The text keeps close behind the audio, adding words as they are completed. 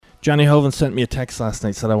Johnny Hoven sent me a text last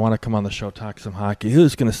night, said I want to come on the show, talk some hockey.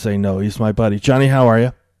 Who's going to say no? He's my buddy. Johnny, how are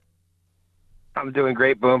you? I'm doing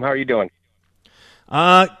great, Boom. How are you doing?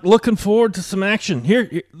 Looking forward to some action.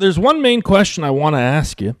 Here, there's one main question I want to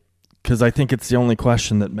ask you, because I think it's the only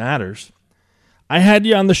question that matters. I had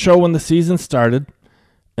you on the show when the season started,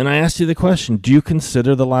 and I asked you the question, do you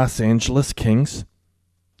consider the Los Angeles Kings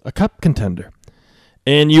a cup contender?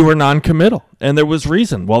 And you were non-committal, and there was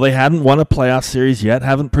reason. Well, they hadn't won a playoff series yet,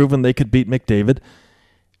 haven't proven they could beat McDavid,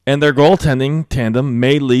 and their goaltending tandem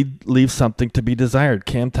may leave something to be desired.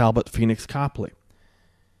 Cam Talbot, Phoenix Copley.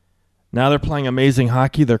 Now they're playing amazing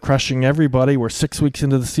hockey. They're crushing everybody. We're 6 weeks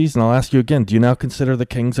into the season. I'll ask you again, do you now consider the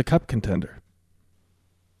Kings a cup contender?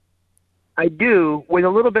 I do, with a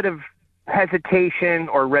little bit of hesitation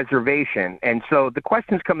or reservation. And so the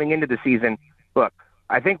questions coming into the season, look,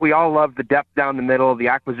 I think we all love the depth down the middle. The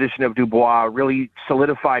acquisition of Dubois really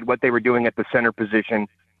solidified what they were doing at the center position.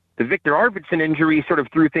 The Victor Arvidsson injury sort of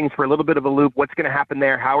threw things for a little bit of a loop. What's going to happen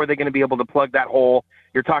there? How are they going to be able to plug that hole?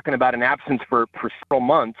 You're talking about an absence for several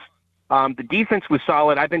months. The defense was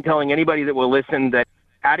solid. I've been telling anybody that will listen that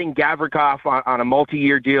adding Gavrikov on a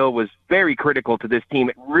multi-year deal was very critical to this team.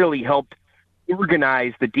 It really helped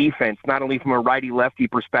organize the defense, not only from a righty-lefty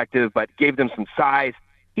perspective, but gave them some size.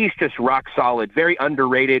 He's just rock solid, very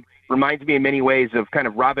underrated. Reminds me in many ways of kind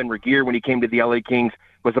of Robin Regeer when he came to the LA Kings.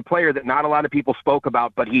 Was a player that not a lot of people spoke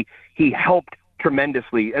about, but he helped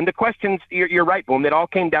tremendously. And the questions, you're right, Boom, it all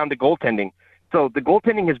came down to goaltending. So the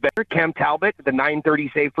goaltending is better. Cam Talbot, the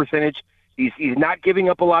 .930 save percentage, he's not giving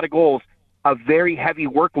up a lot of goals. A very heavy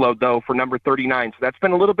workload, though, for number 39. So that's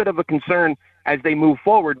been a little bit of a concern as they move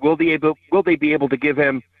forward. Will they be able to give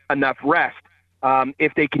him enough rest?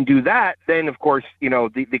 If they can do that, then, of course,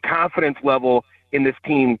 the confidence level in this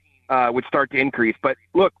team would start to increase. But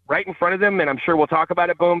look, right in front of them, and I'm sure we'll talk about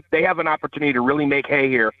it, Boom, they have an opportunity to really make hay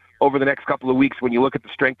here over the next couple of weeks when you look at the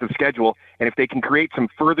strength of schedule. And if they can create some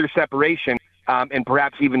further separation and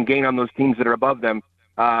perhaps even gain on those teams that are above them,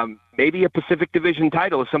 maybe a Pacific Division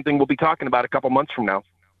title is something we'll be talking about a couple months from now.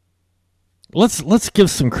 Let's give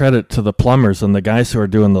some credit to the plumbers and the guys who are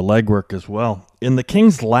doing the legwork as well. In the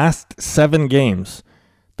Kings' last 7 games,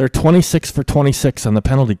 they're 26 for 26 on the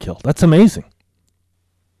penalty kill. That's amazing.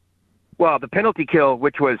 Well, the penalty kill,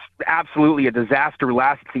 which was absolutely a disaster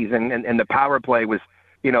last season, and the power play was,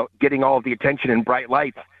 getting all of the attention and bright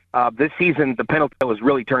lights. This season, the penalty kill has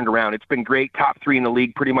really turned around. It's been great, top 3 in the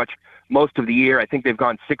league pretty much most of the year. I think they've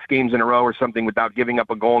gone 6 games in a row or something without giving up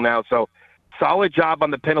a goal now. So solid job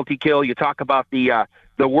on the penalty kill. You talk about the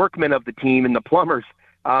workmen of the team and the plumbers.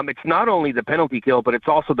 It's not only the penalty kill, but it's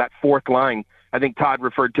also that fourth line. I think Todd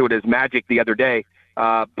referred to it as magic the other day.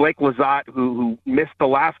 Blake Lizotte, who missed the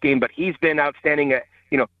last game, but he's been outstanding at,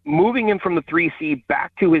 moving him from the 3C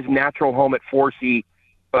back to his natural home at 4C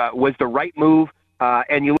was the right move.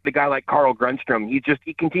 And you look at a guy like Carl Grundstrom.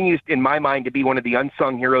 He continues, in my mind, to be one of the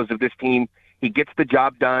unsung heroes of this team. He gets the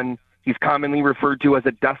job done. He's commonly referred to as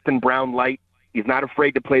a Dustin Brown light. He's not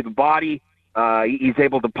afraid to play the body. He's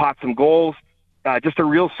able to pot some goals. Just a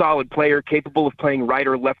real solid player, capable of playing right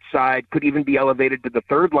or left side, could even be elevated to the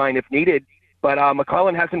third line if needed. But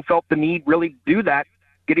McClellan hasn't felt the need really to do that,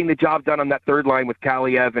 getting the job done on that third line with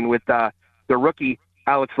Kaliev and with the rookie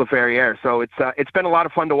Alex Laferriere. So it's been a lot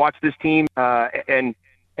of fun to watch this team. And,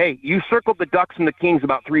 hey, you circled the Ducks and the Kings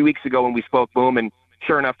about 3 weeks ago when we spoke, Boom, and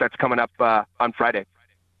sure enough, that's coming up on Friday.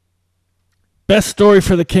 Best story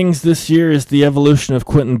for the Kings this year is the evolution of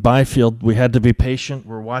Quinton Byfield. We had to be patient.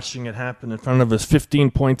 We're watching it happen in front of us.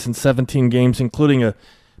 15 points in 17 games, including a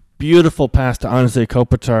beautiful pass to Anze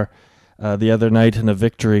Kopitar the other night in a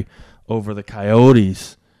victory over the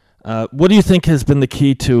Coyotes. What do you think has been the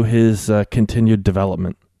key to his continued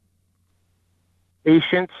development?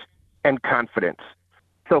 Patience and confidence.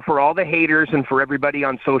 So for all the haters and for everybody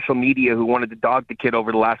on social media who wanted to dog the kid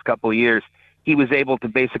over the last couple of years, he was able to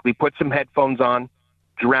basically put some headphones on,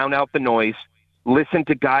 drown out the noise, listen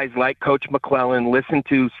to guys like Coach McClellan, listen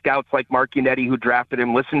to scouts like Mark Yannetti who drafted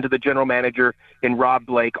him, listen to the general manager in Rob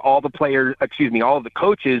Blake, all of the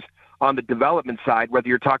coaches on the development side, whether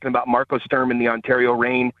you're talking about Marco Sturm in the Ontario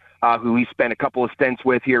Reign, who he spent a couple of stints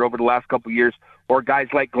with here over the last couple of years, or guys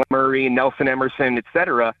like Glenn Murray and Nelson Emerson, et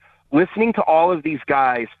cetera, listening to all of these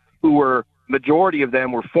guys who were, majority of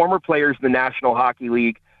them were former players in the National Hockey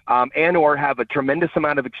League, and or have a tremendous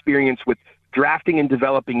amount of experience with drafting and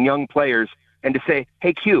developing young players, and to say,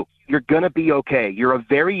 hey, Q, you're going to be okay. You're a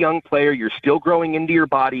very young player. You're still growing into your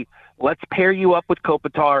body. Let's pair you up with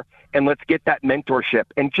Kopitar, and let's get that mentorship.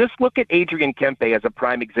 And just look at Adrian Kempe as a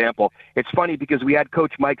prime example. It's funny because we had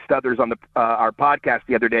Coach Mike Stuthers on our podcast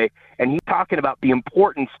the other day, and he's talking about the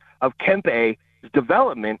importance of Kempe's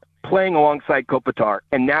development playing alongside Kopitar.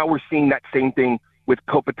 And now we're seeing that same thing with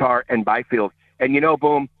Kopitar and Byfield. And,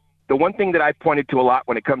 Boom, the one thing that I pointed to a lot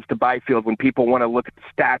when it comes to Byfield, when people want to look at the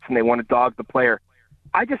stats and they want to dog the player,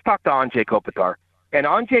 I just talked to Anze Kopitar. And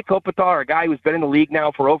Anze Kopitar, a guy who's been in the league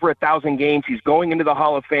now for over 1,000 games, he's going into the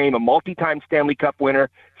Hall of Fame, a multi-time Stanley Cup winner,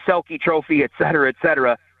 Selke Trophy, et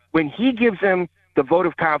cetera, when he gives him the vote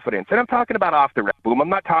of confidence, and I'm talking about off the rep, Boom, I'm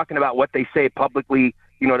not talking about what they say publicly,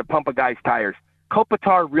 to pump a guy's tires.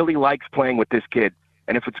 Kopitar really likes playing with this kid.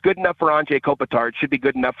 And if it's good enough for Anze Kopitar, it should be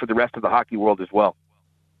good enough for the rest of the hockey world as well.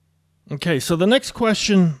 Okay, so the next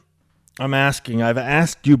question I'm asking, I've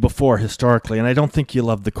asked you before historically, and I don't think you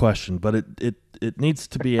love the question, but it needs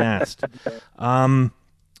to be asked. Sean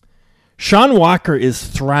Walker is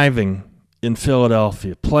thriving in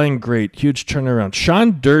Philadelphia, playing great, huge turnaround.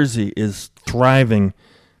 Sean Durzi is thriving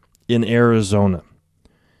in Arizona.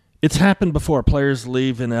 It's happened before. Players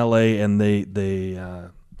leave in LA and they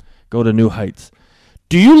go to new heights.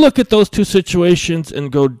 Do you look at those two situations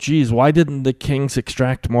and go, geez, why didn't the Kings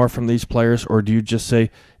extract more from these players? Or do you just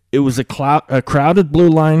say, it was a crowded blue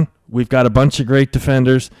line, we've got a bunch of great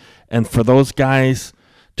defenders, and for those guys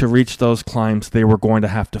to reach those climbs, they were going to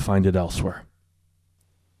have to find it elsewhere?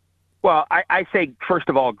 Well, I say, first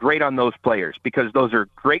of all, great on those players, because those are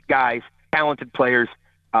great guys, talented players.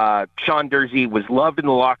 Sean Durzi was loved in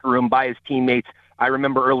the locker room by his teammates. I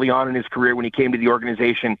remember early on in his career when he came to the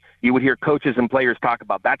organization, you would hear coaches and players talk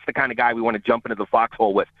about, that's the kind of guy we want to jump into the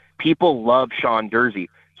foxhole with. People love Sean Durzi.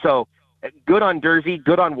 So good on Durzi,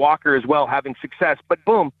 good on Walker as well, having success. But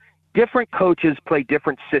boom, different coaches play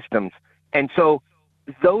different systems. And so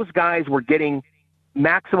those guys were getting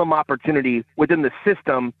maximum opportunity within the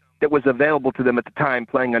system that was available to them at the time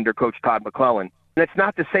playing under Coach Todd McClellan. And it's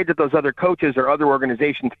not to say that those other coaches or other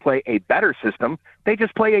organizations play a better system. They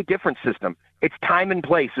just play a different system. It's time and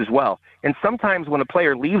place as well. And sometimes when a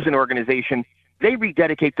player leaves an organization, they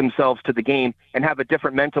rededicate themselves to the game and have a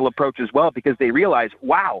different mental approach as well, because they realize,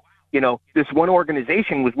 wow, this one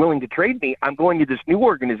organization was willing to trade me. I'm going to this new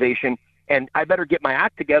organization, and I better get my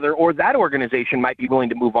act together, or that organization might be willing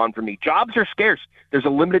to move on from me. Jobs are scarce. There's a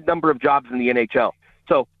limited number of jobs in the NHL.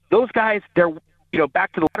 So those guys, they're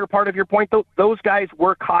back to the latter part of your point, though, those guys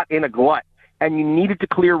were caught in a glut, and you needed to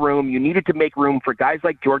clear room. You needed to make room for guys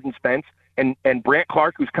like Jordan Spence and Brant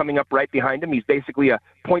Clark, who's coming up right behind him. He's basically a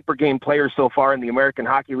point-per-game player so far in the American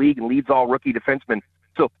Hockey League and leads all rookie defensemen.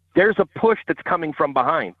 So there's a push that's coming from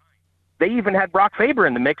behind. They even had Brock Faber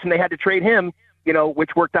in the mix, and they had to trade him,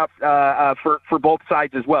 which worked out for both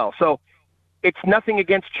sides as well. So it's nothing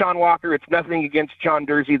against Sean Walker. It's nothing against Sean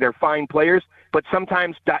Durzi. They're fine players, but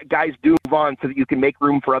sometimes guys do move on so that you can make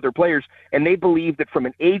room for other players. And they believe that from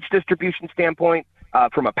an age distribution standpoint,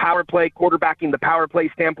 from a power play, quarterbacking the power play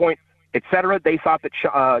standpoint, et cetera, they thought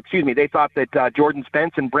that Jordan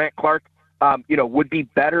Spence and Brant Clark, would be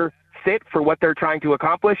better fit for what they're trying to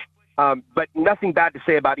accomplish. But nothing bad to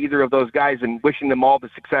say about either of those guys, and wishing them all the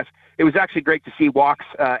success. It was actually great to see Walks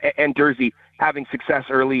and Durzi having success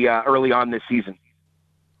early on this season.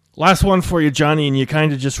 Last one for you, Johnny, and you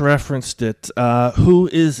kind of just referenced it. Who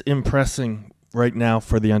is impressing right now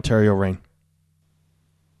for the Ontario Reign?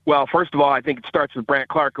 Well, first of all, I think it starts with Brant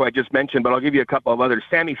Clark, who I just mentioned, but I'll give you a couple of others.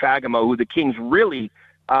 Sammy Fagemo, who the Kings really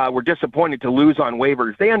were disappointed to lose on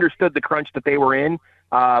waivers. They understood the crunch that they were in,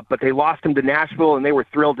 but they lost him to Nashville, and they were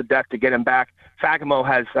thrilled to death to get him back. Fagemo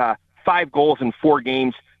has 5 goals in 4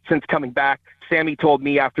 games since coming back. Sammy told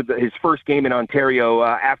me after his first game in Ontario,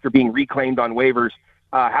 after being reclaimed on waivers,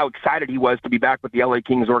 how excited he was to be back with the LA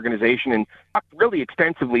Kings organization, and talked really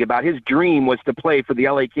extensively about his dream was to play for the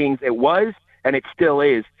LA Kings. It was, and it still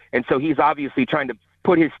is. And so he's obviously trying to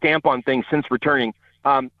put his stamp on things since returning.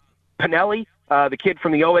 Pinelli, the kid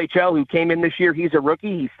from the OHL who came in this year, he's a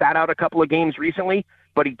rookie. He sat out a couple of games recently,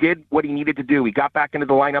 but he did what he needed to do. He got back into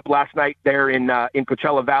the lineup last night there in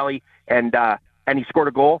Coachella Valley, and he scored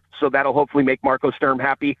a goal. So that'll hopefully make Marco Sturm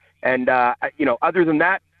happy. And, other than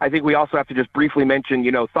that, I think we also have to just briefly mention,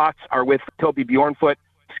 thoughts are with Toby Bjornfot.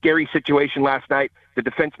 Scary situation last night. The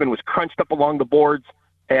defenseman was crunched up along the boards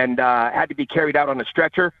and had to be carried out on a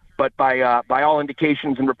stretcher. But by all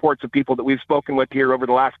indications and reports of people that we've spoken with here over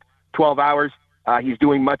the last 12 hours, he's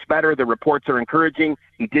doing much better. The reports are encouraging.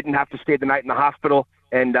 He didn't have to stay the night in the hospital.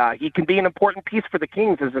 And he can be an important piece for the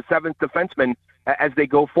Kings as a 7th defenseman as they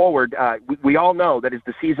go forward. We all know that as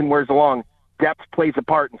the season wears along, depth plays a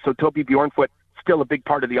part. And so Toby Bjornfot, still a big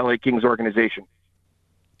part of the LA Kings organization.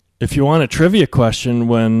 If you want a trivia question,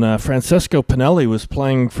 when Francesco Pinelli was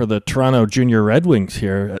playing for the Toronto Junior Red Wings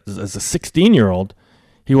here as a 16-year-old,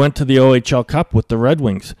 he went to the OHL Cup with the Red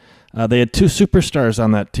Wings. They had 2 superstars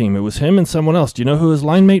on that team. It was him and someone else. Do you know who his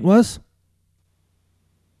line mate was?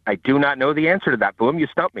 I do not know the answer to that. Boom, you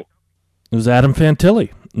stumped me. It was Adam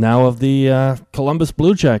Fantilli, now of the Columbus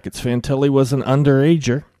Blue Jackets. Fantilli was an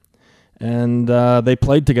underager, and they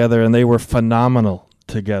played together, and they were phenomenal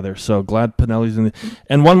together. So glad Pinelli's in the...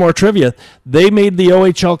 And one more trivia. They made the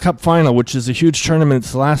OHL Cup final, which is a huge tournament.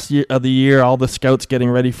 It's the last year of the year, all the scouts getting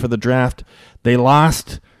ready for the draft. They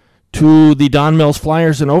lost to the Don Mills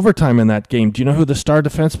Flyers in overtime in that game. Do you know who the star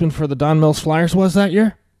defenseman for the Don Mills Flyers was that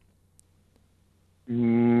year?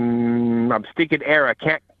 I'm speaking era.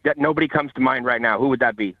 Nobody comes to mind right now. Who would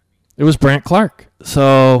that be? It was Brant Clark.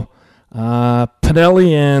 So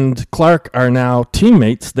Pinelli and Clark are now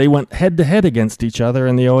teammates. They went head-to-head against each other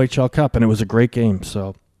in the OHL Cup, and it was a great game.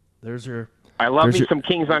 So there's your... I love me some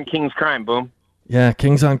Kings on Kings crime, Boom. Yeah,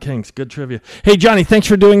 Kings on Kings. Good trivia. Hey, Johnny, thanks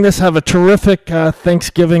for doing this. Have a terrific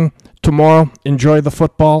Thanksgiving tomorrow. Enjoy the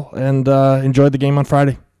football, and enjoy the game on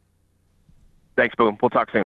Friday. Thanks, Boom. We'll talk soon.